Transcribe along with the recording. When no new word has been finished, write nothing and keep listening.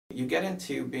you get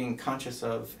into being conscious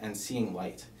of and seeing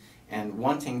light and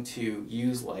wanting to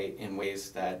use light in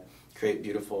ways that create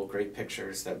beautiful, great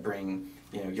pictures that bring,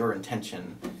 your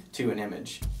intention to an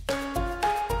image.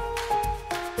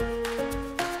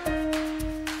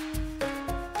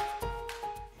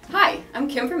 Hi, I'm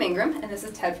Kim from Ingram, and this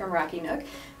is Ted from Rocky Nook,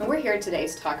 and we're here today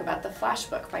to talk about the Flash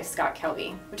book by Scott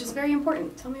Kelby, which is very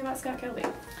important. Tell me about Scott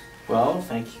Kelby. Well,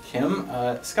 thank you, Kim.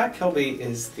 Scott Kelby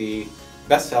is the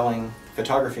best-selling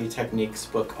photography techniques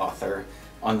book author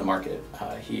on the market.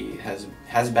 He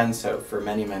has been so for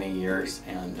many, many years,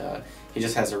 and he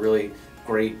just has a really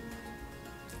great,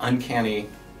 uncanny,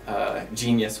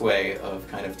 genius way of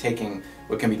kind of taking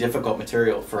what can be difficult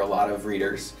material for a lot of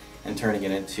readers and turning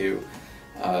it into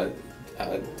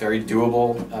very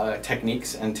doable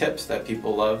techniques and tips that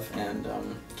people love and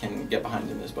can get behind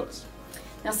in his books.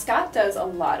 Now, Scott does a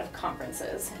lot of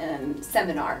conferences and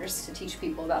seminars to teach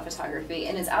people about photography,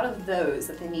 and it's out of those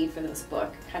that the need for this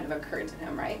book kind of occurred to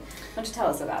him, right? Why don't you tell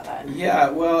us about that?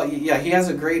 Yeah, well, yeah, he has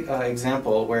a great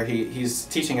example where he's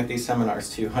teaching at these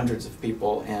seminars to hundreds of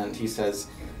people, and he says,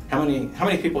 how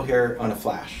many people here own a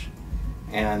flash?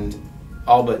 And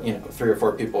all but 3 or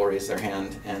 4 people raise their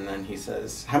hand, and then he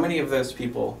says, how many of those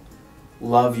people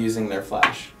love using their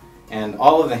flash? And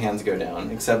all of the hands go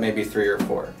down, except maybe 3 or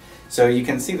 4. So you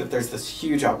can see that there's this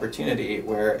huge opportunity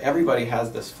where everybody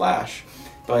has this flash,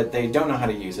 but they don't know how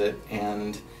to use it,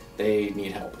 and they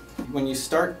need help. When you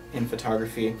start in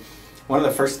photography, one of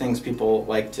the first things people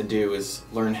like to do is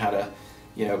learn how to,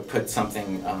 put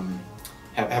something,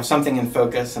 have something in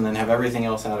focus and then have everything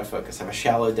else out of focus, have a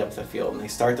shallow depth of field, and they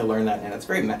start to learn that, and it's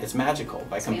it's magical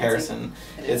by comparison.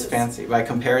 It's fancy by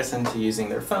comparison to using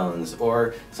their phones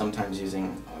or sometimes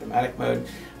using automatic mode.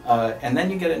 And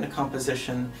then you get into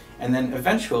composition, and then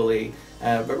eventually,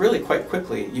 but really quite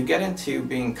quickly, you get into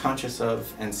being conscious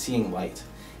of and seeing light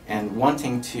and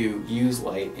wanting to use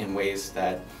light in ways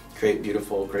that create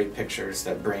beautiful, great pictures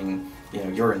that bring,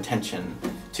 your intention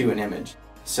to an image.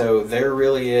 So there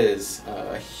really is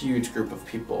a huge group of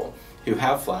people who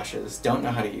have flashes, don't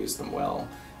know how to use them well,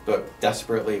 but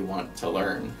desperately want to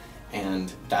learn,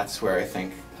 and that's where I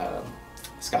think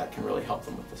Scott can really help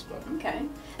them with this book. Okay.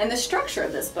 And the structure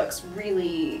of this book's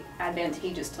really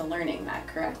advantageous to learning that,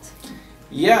 correct?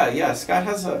 Yeah. Scott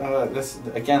has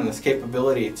this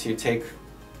capability to take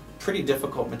pretty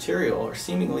difficult material, or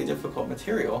seemingly difficult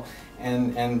material,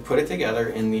 and put it together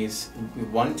in these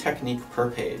one technique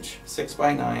per page, 6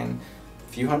 by 9,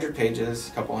 a few hundred pages,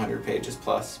 a couple hundred pages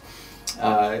plus,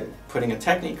 putting a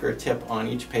technique or a tip on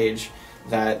each page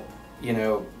that,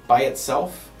 by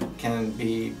itself can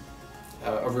be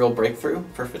a real breakthrough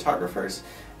for photographers,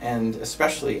 and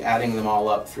especially adding them all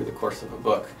up through the course of a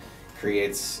book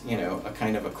creates, a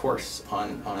kind of a course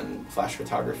on flash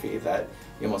photography that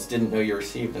you almost didn't know you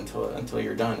received until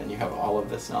you're done, and you have all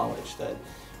of this knowledge that,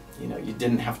 you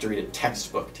didn't have to read a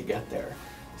textbook to get there.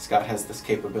 Scott has this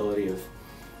capability of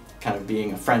kind of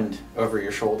being a friend over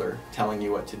your shoulder, telling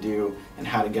you what to do and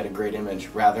how to get a great image,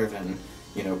 rather than,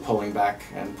 pulling back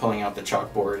and pulling out the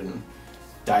chalkboard and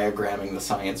diagramming the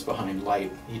science behind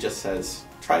light. He just says,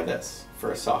 try this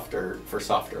for softer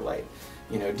light.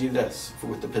 Do this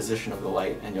with the position of the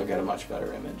light, and you'll get a much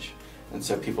better image. And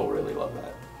so people really love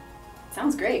that.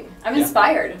 Sounds great. I'm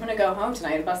inspired. I'm going to go home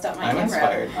tonight and bust out my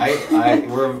camera. I'm inspired.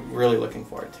 We're really looking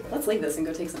forward to it. Let's leave this and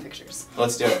go take some pictures.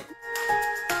 Let's do it.